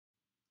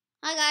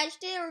Hi guys,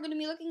 today we're going to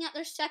be looking at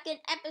the second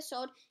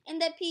episode in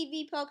the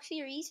Pvpoke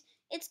series.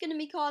 It's going to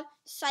be called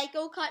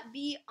Psycho Cut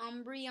v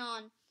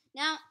Umbreon.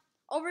 Now,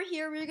 over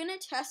here we're going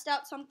to test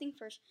out something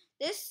first.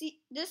 This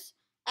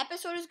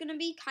episode is going to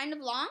be kind of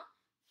long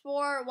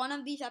for one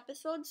of these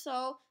episodes,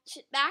 so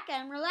sit back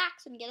and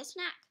relax and get a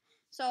snack.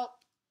 So,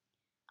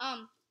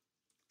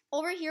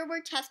 over here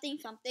we're testing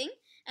something,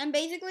 and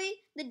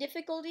basically the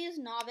difficulty is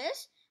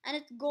novice, and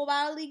it's Go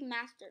Battle League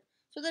Master.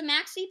 So the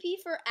max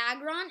CP for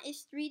Aggron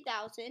is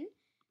 3,000.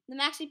 The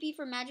max CP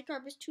for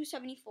Magikarp is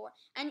 274.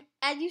 And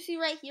as you see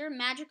right here,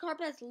 Magikarp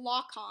has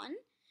Lock On,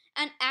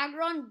 and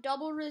Aggron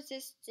double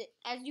resists it.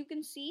 As you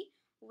can see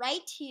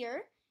right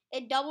here,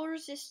 it double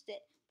resists it.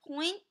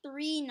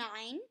 0.39,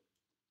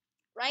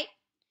 right?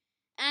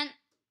 And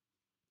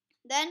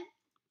then,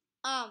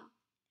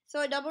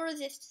 so it double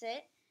resists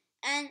it.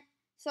 And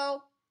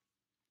so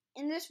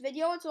in this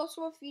video, it's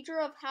also a feature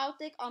of how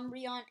thick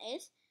Umbreon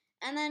is.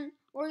 And then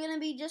we're going to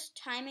be just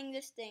timing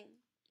this thing.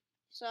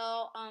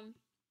 So,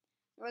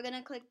 we're going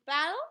to click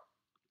battle.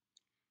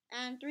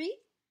 And 3,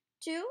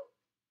 2,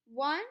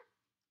 1,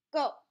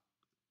 go.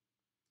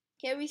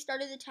 Okay, we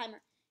started the timer.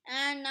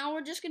 And now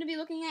we're just going to be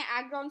looking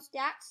at Aggron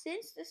stats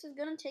since this is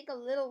going to take a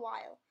little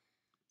while.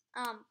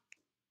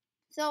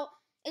 So,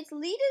 its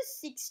lead is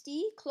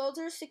 60,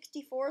 closer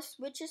 64,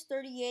 switch is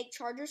 38,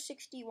 charger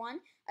 61,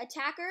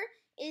 attacker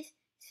is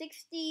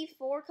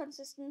 64,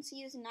 consistency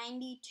is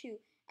 92,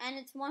 and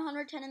it's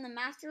 110 in the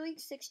Master League,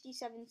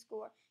 67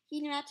 score.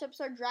 Key matchups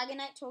are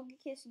Dragonite,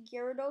 Togekiss,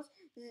 Gyarados,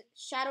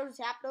 Shadow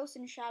Zapdos,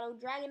 and Shadow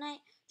Dragonite.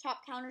 Top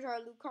counters are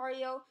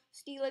Lucario,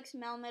 Steelix,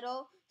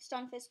 Melmetal,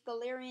 Stunfisk,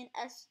 Galarian,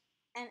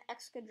 and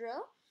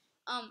Excadrill.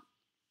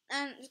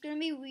 And it's going to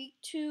be week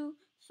 2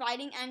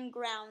 fighting and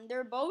ground.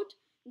 They're both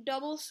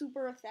double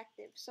super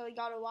effective, so you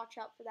gotta watch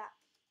out for that.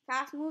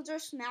 Fast moves are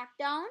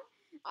Smackdown,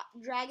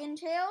 Dragon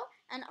Tail,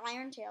 and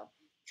Iron Tail.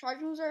 Charge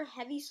moves are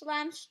Heavy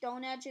Slam,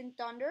 Stone Edge, and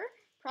Thunder.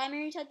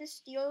 Primary type is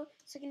Steel,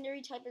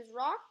 secondary type is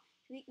Rock.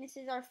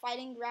 Weaknesses are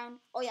Fighting, Ground.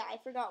 Oh yeah, I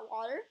forgot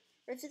Water.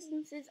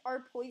 Resistances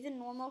are Poison,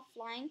 Normal,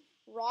 Flying,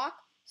 Rock,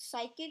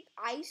 Psychic,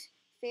 Ice,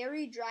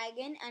 Fairy,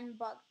 Dragon, and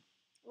Bug.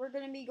 We're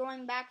gonna be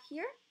going back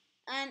here,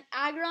 and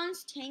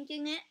Aggron's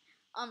tanking it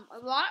a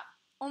lot,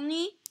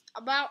 only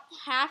about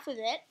half of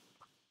it,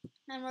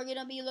 and we're going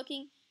to be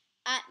looking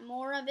at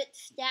more of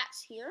its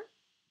stats here.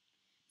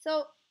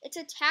 So its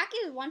attack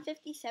is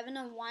 157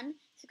 and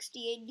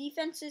 168,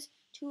 defense is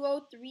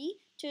 203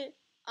 to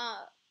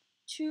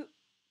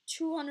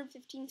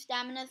 215,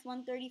 stamina is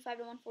 135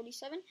 to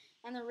 147,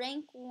 and the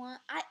rank 1,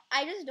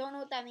 I just don't know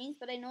what that means,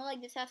 but I know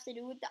like this has to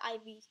do with the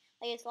IVs,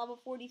 like it's level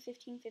 40,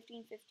 15,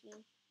 15, 15,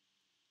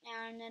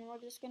 and then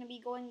we're just going to be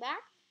going back,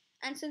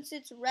 and since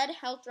it's red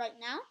health right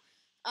now,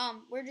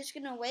 we're just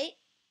going to wait,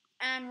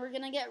 and we're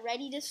going to get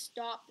ready to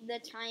stop the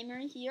timer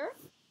here.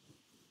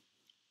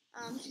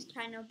 This is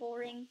kind of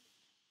boring.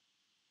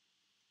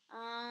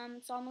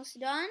 It's almost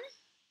done.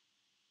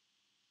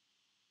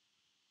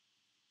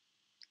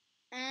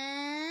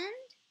 And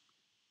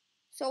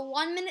so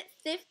 1 minute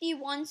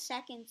 51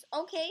 seconds.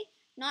 Okay,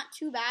 not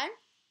too bad.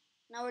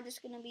 Now we're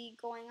just going to be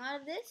going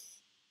out of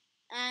this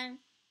and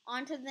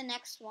on to the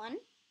next one.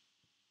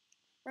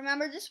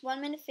 Remember, just 1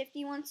 minute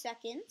 51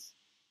 seconds.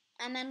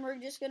 And then we're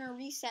just going to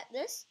reset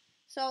this.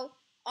 So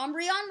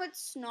Umbreon with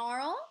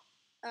Snarl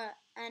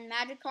and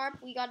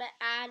Magikarp, we got to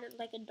add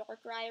like a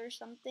Darkrai or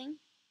something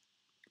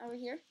over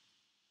here.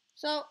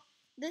 So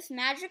this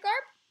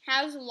Magikarp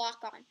has Lock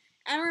On.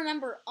 And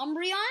remember,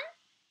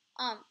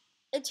 Umbreon,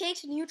 it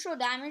takes neutral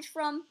damage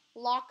from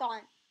Lock On.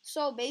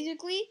 So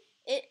basically,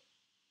 it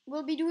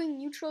will be doing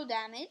neutral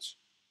damage.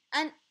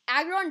 And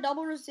Aggron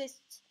double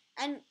resists.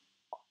 And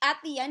at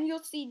the end, you'll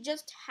see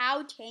just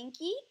how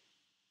tanky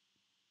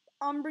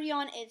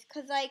Umbreon is.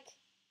 Because, like,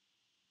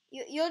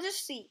 you'll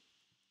just see.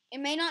 It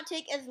may not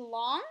take as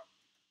long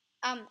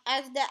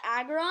as the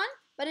Aggron,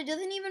 but it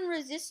doesn't even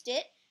resist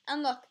it.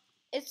 And look,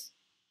 it's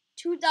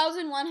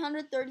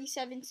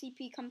 2,137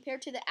 CP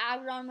compared to the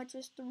Aggron, which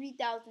was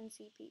 3,000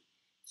 CP.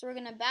 So we're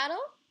going to battle.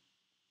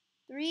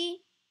 3,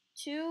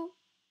 2,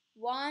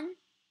 1,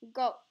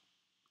 go.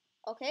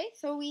 Okay,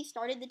 so we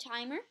started the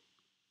timer.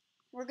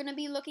 We're going to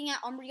be looking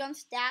at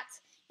Umbreon's stats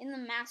in the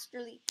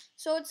Master League.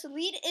 So its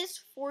lead is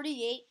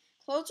 48,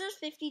 closer is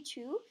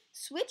 52,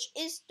 switch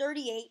is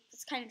 38,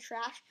 it's kind of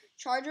trash,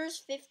 charger is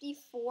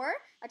 54,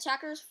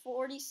 attacker is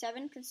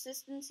 47,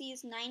 consistency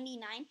is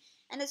 99,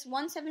 and it's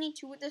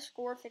 172 with a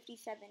score of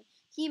 57.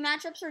 Key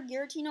matchups are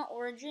Giratina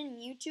Origin,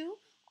 Mewtwo,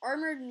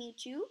 Armored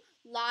Mewtwo,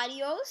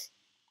 Latios,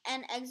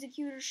 and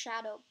Executor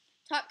Shadow.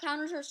 Top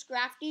counters are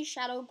Scrafty,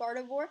 Shadow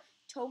Gardevoir,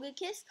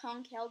 Togekiss,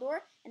 Conkeldurr,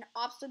 and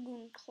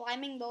Obstagoon,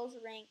 climbing those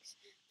ranks.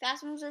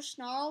 Fast moves are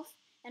Snarl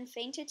and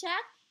Feint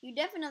Attack. You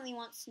definitely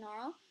want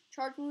Snarl.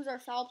 Charge moves are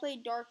Foul Play,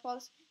 Dark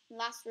Pulse, and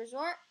Last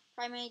Resort.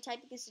 Primary type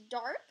is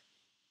Dark.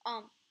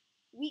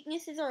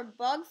 Weaknesses are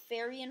Bug,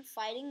 Fairy, and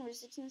Fighting.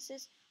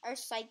 Resistances are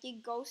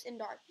Psychic, Ghost, and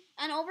Dark.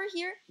 And over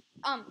here,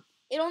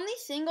 it only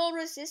single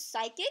resists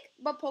Psychic,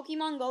 but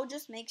Pokemon Go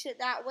just makes it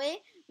that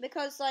way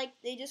because, like,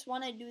 they just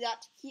want to do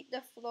that to keep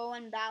the flow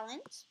and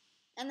balance.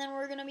 And then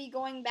we're gonna be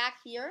going back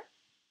here,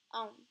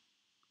 to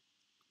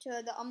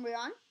the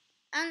Umbreon,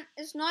 and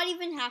it's not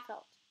even half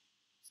health.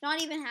 It's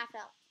not even half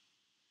health.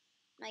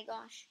 My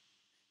gosh.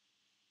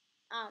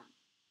 Nah,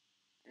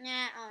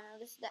 I don't know.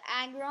 This is the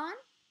Aggron.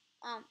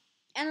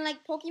 And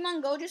like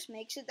Pokemon Go just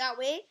makes it that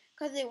way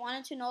because they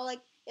wanted to know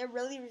like it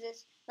really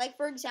resists. Like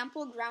for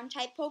example, ground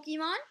type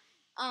Pokemon,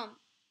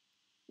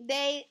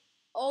 they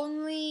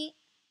only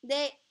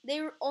they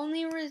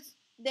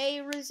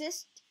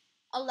resist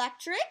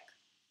electric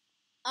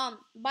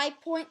by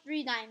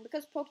 0.39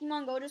 because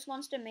Pokemon Go just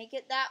wants to make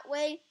it that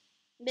way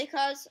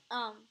because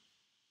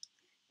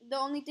the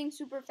only thing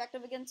super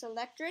effective against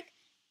electric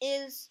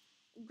is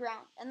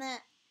ground,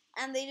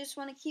 and they just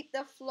want to keep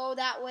the flow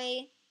that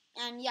way.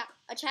 And yeah,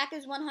 attack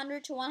is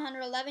 100 to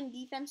 111,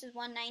 defense is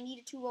 190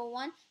 to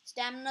 201,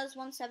 stamina is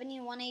 170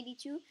 to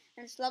 182,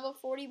 and it's level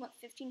 40,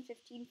 15,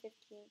 15,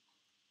 15.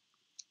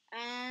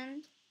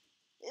 And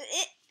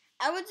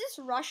I was just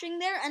rushing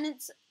there,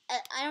 and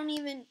I don't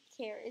even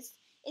care. It's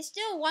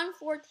still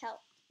 1/4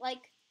 health.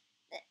 Like,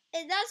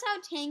 that's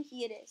how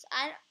tanky it is.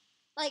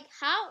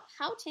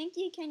 How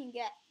tanky can you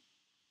get?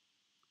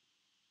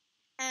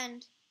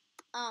 And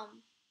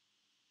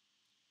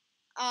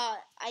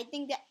I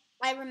think that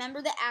I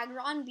remember the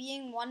Aggron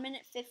being 1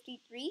 minute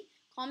 53.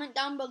 Comment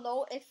down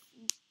below if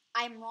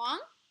I'm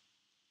wrong,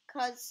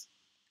 because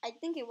I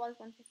think it was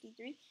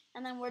 153.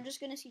 And then we're just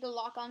gonna see the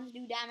lock-ons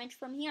do damage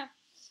from here.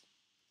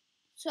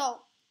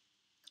 So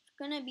it's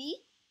gonna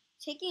be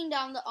taking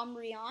down the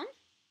Umbreon,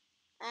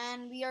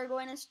 and we are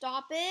going to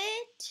stop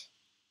it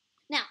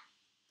now.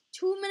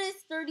 2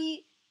 minutes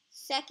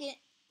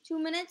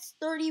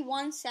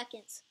 31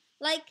 seconds.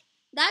 Like,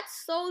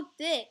 that's so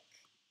thick.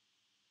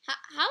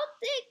 How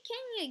thick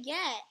can you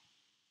get?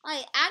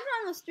 Like,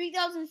 Aggron was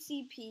 3000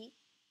 CP.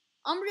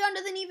 Umbreon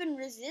doesn't even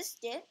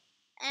resist it.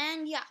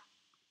 And yeah.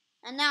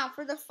 And now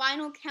for the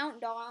final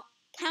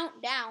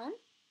countdown,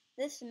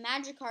 this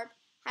Magikarp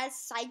has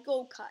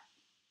Psycho Cut.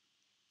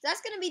 So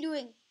that's going to be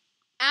doing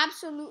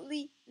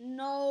absolutely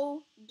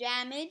no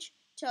damage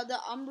to the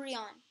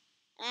Umbreon.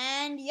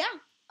 And yeah,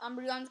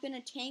 Umbreon's going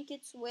to tank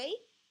its way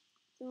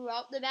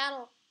throughout the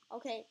battle.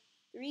 Okay,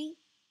 3,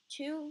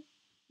 2,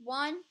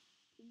 1,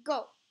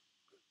 go.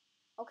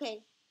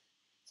 Okay,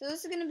 so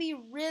this is going to be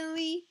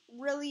really,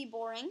 really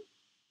boring.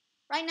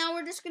 Right now,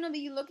 we're just going to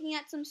be looking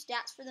at some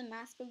stats for the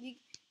Master League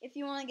if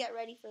you want to get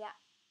ready for that.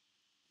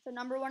 So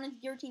number 1 is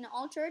Giratina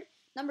Altered.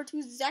 Number 2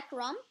 is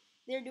Zekrom.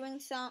 They're doing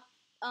some,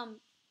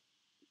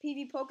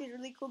 Pvpoke is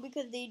really cool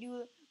because they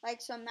do like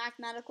some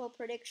mathematical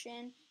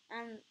prediction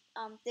and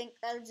think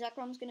that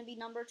Zekrom's going to be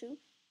number 2.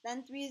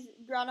 Then 3 is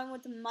Groudon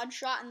with the Mud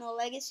Shot and the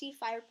Legacy,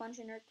 Fire Punch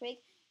and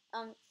Earthquake.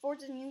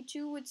 4th is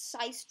Mewtwo with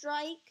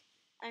Psystrike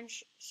and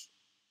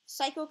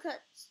Psycho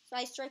Cut,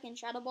 Psystrike and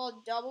Shadow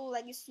Ball, double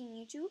Legacy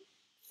Mewtwo.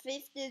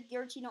 5th is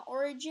Giratina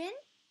Origin.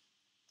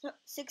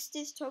 6th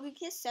is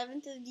Togekiss.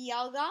 7th is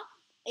Dialga.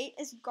 8th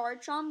is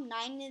Garchomp.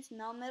 9th is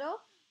Melmetal.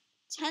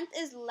 10th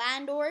is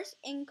Landorus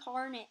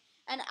Incarnate.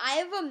 And I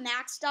have a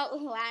maxed out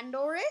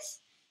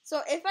Landorus.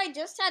 So if I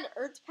just had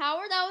Earth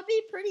Power, that would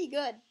be pretty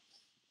good.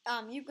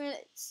 You can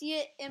see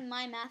it in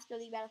my Master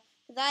League battle.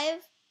 Because I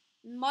have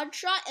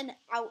Mudshot and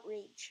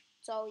Outrage.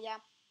 So yeah.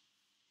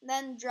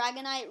 Then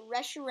Dragonite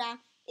Reshiram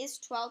is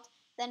 12th.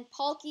 Then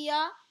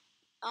Palkia,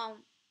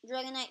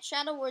 Dragonite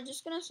Shadow. We're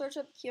just going to search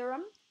up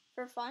Kyurem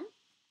for fun.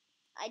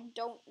 I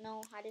don't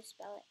know how to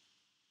spell it.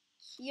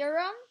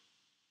 Kyurem?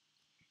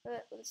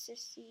 Let's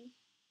just see.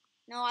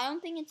 No, I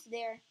don't think it's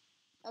there.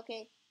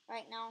 Okay,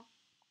 right now.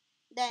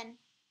 Then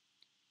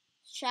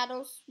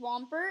Shadow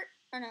Swampert.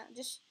 Or no,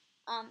 just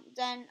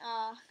then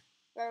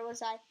where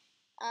was I?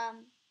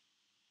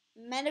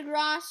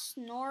 Metagross,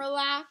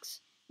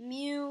 Snorlax,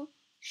 Mew,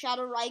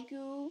 Shadow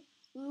Raikou,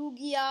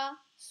 Lugia,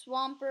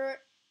 Swampert,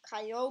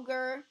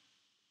 Kyogre,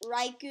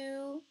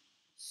 Raikou,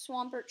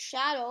 Swampert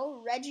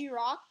Shadow,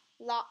 Regirock,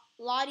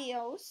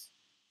 Latios,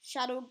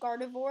 Shadow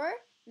Gardevoir,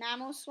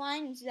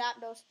 Mamoswine,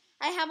 Zapdos.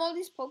 I have all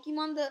these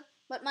Pokemon,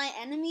 but my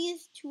enemy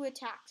is 2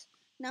 attacks.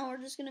 Now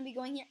we're just gonna be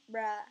going here.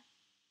 Bruh.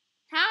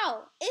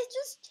 How? It's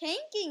just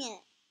tanking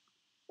it.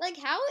 Like,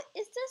 how?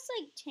 It's just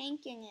like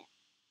tanking it.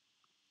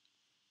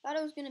 Thought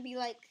it was gonna be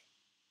like,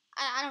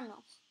 I don't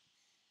know.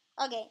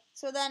 Okay,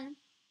 so then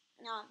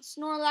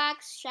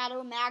Snorlax,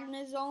 Shadow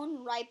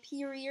Magnezone,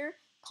 Rhyperior,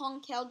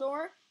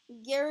 Conkeldurr,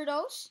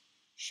 Gyarados,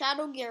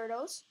 Shadow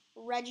Gyarados,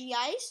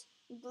 Regice,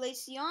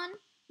 Glaceon,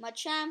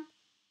 Machamp,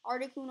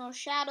 Articuno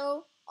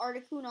Shadow,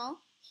 Articuno,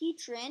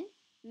 Heatran,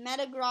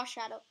 Metagross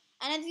Shadow.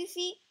 And as you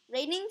see,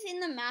 ratings in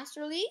the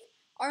Master League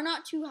are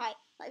not too high.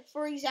 Like,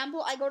 for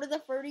example, I go to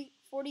the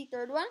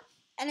 43rd one,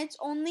 and it's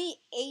only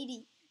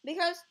 80.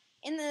 Because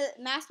in the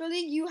Master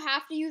League, you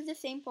have to use the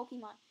same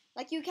Pokemon.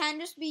 Like, you can't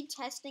just be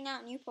testing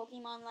out new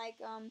Pokemon like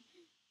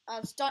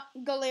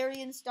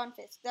Galarian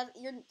Stunfisk.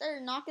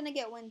 They're not going to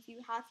get wins.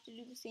 You have to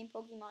do the same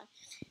Pokemon.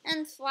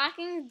 And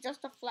Slacking is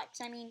just a flex.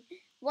 I mean,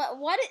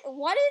 what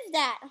is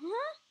that?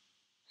 Huh?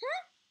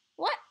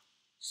 What?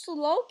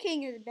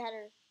 Slowking is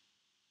better.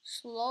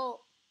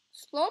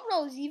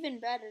 Slowbro is even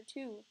better,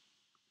 too.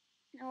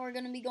 And we're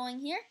gonna be going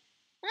here.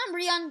 And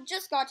Umbreon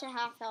just got to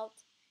half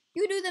health.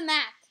 You do the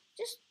math.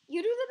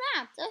 You do the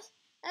math.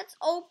 That's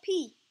OP.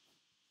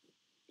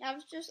 That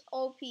was just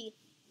OP.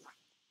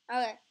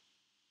 Okay.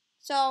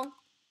 So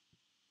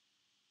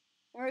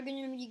we're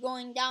gonna be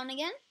going down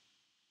again.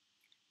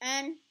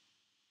 And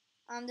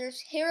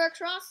there's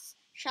Heracross,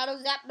 Shadow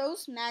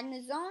Zapdos,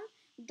 Magnezone,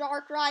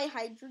 Darkrai,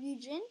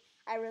 Hydreigon.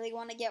 I really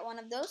want to get one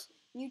of those.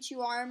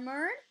 Mewtwo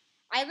Armored.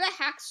 I have a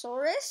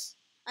Haxorus.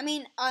 I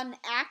mean, an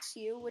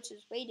Axew, which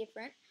is way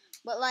different.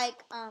 But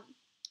like, I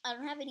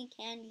don't have any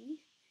candy.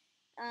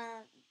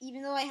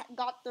 Even though I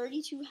got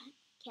 32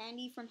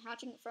 candy from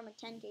hatching it from a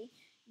 10K.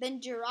 Then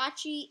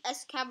Jirachi,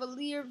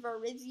 Escavalier,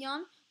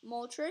 Virizion,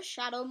 Moltres,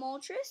 Shadow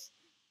Moltres,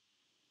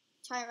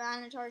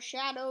 Tyranitar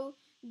Shadow,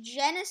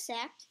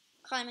 Genesect,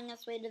 climbing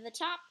its way to the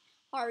top,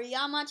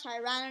 Hariyama,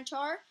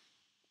 Tyranitar,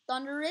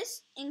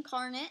 Thundurus,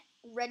 Incarnate,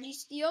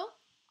 Registeel,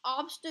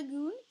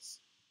 Obstagoons.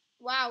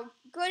 Wow,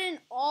 good in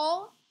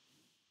all,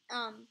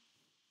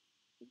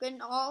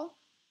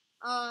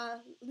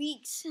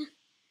 leagues.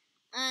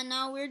 And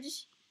now we're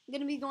just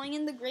gonna be going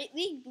in the Great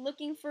League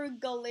looking for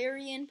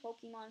Galarian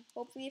Pokemon.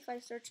 Hopefully, if I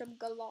search up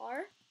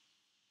Galar,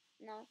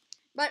 no.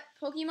 But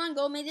Pokemon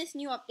Go made this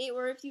new update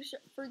where if you,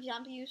 for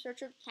example, you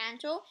search up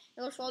Kanto,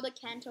 it'll show the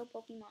Kanto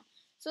Pokemon.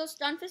 So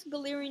Stunfisk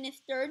Galarian is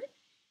third,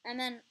 and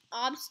then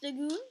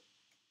Obstagoon,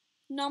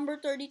 number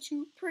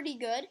 32, pretty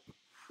good.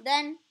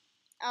 Then,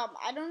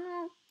 I don't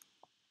know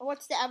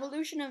what's the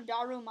evolution of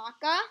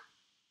Darumaka.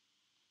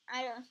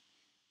 I don't,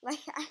 like,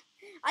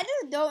 I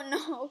just don't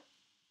know.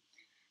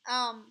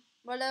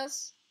 What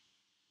else?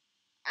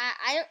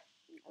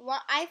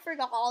 I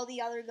forgot all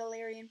the other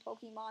Galarian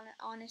Pokemon,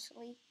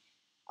 honestly.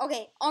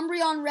 Okay,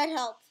 Umbreon Red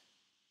Health.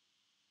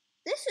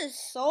 This is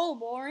so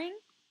boring.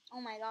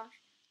 Oh my gosh.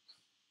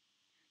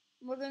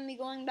 We're going to be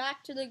going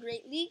back to the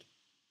Great League.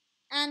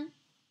 And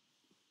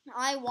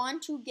I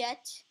want to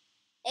get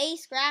a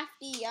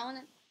Scrafty.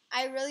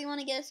 I really want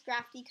to get a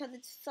Scrafty because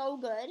it's so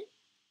good.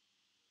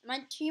 My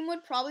team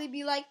would probably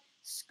be like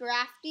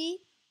Scrafty,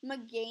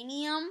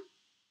 Meganium,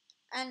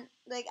 and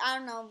like, I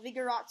don't know,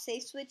 Vigoroth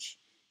Safe Switch.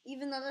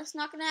 Even though that's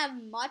not going to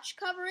have much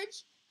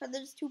coverage because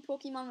there's 2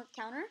 Pokemon with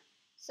counter.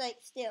 It's like,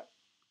 still.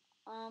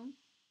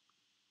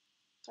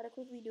 Gotta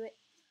quickly do it.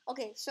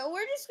 Okay, so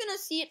we're just gonna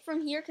see it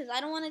from here because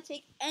I don't want to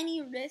take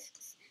any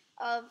risks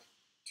of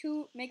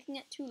making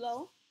it too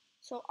low.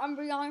 So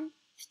Umbreon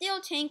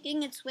still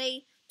tanking its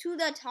way to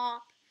the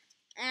top,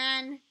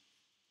 and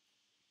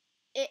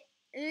it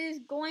is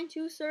going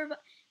to survive.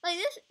 Like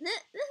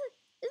this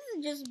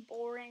is just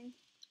boring.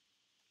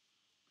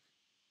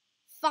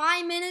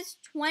 5 minutes,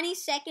 20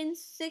 seconds,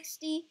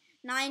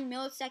 69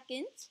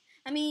 milliseconds.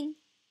 I mean,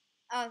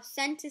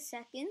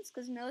 centiseconds,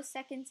 because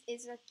milliseconds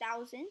is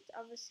 1,000th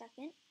of a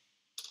second.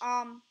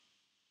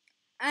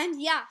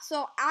 And yeah,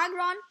 so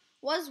Aggron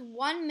was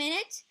 1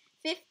 minute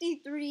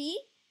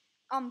 53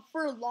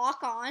 for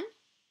lock on.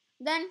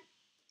 Then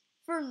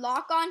for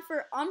lock on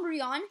for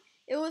Umbreon,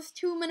 it was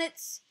 2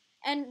 minutes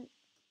and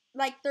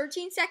like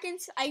 13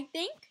 seconds, I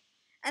think.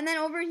 And then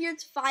over here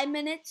it's 5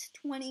 minutes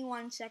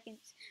 21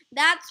 seconds.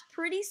 That's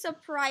pretty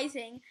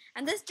surprising.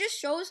 And this just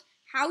shows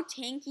how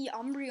tanky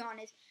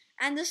Umbreon is.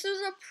 And this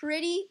was a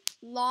pretty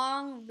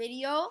long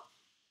video.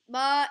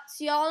 But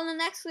see y'all in the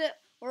next clip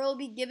where we'll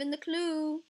be given the clue.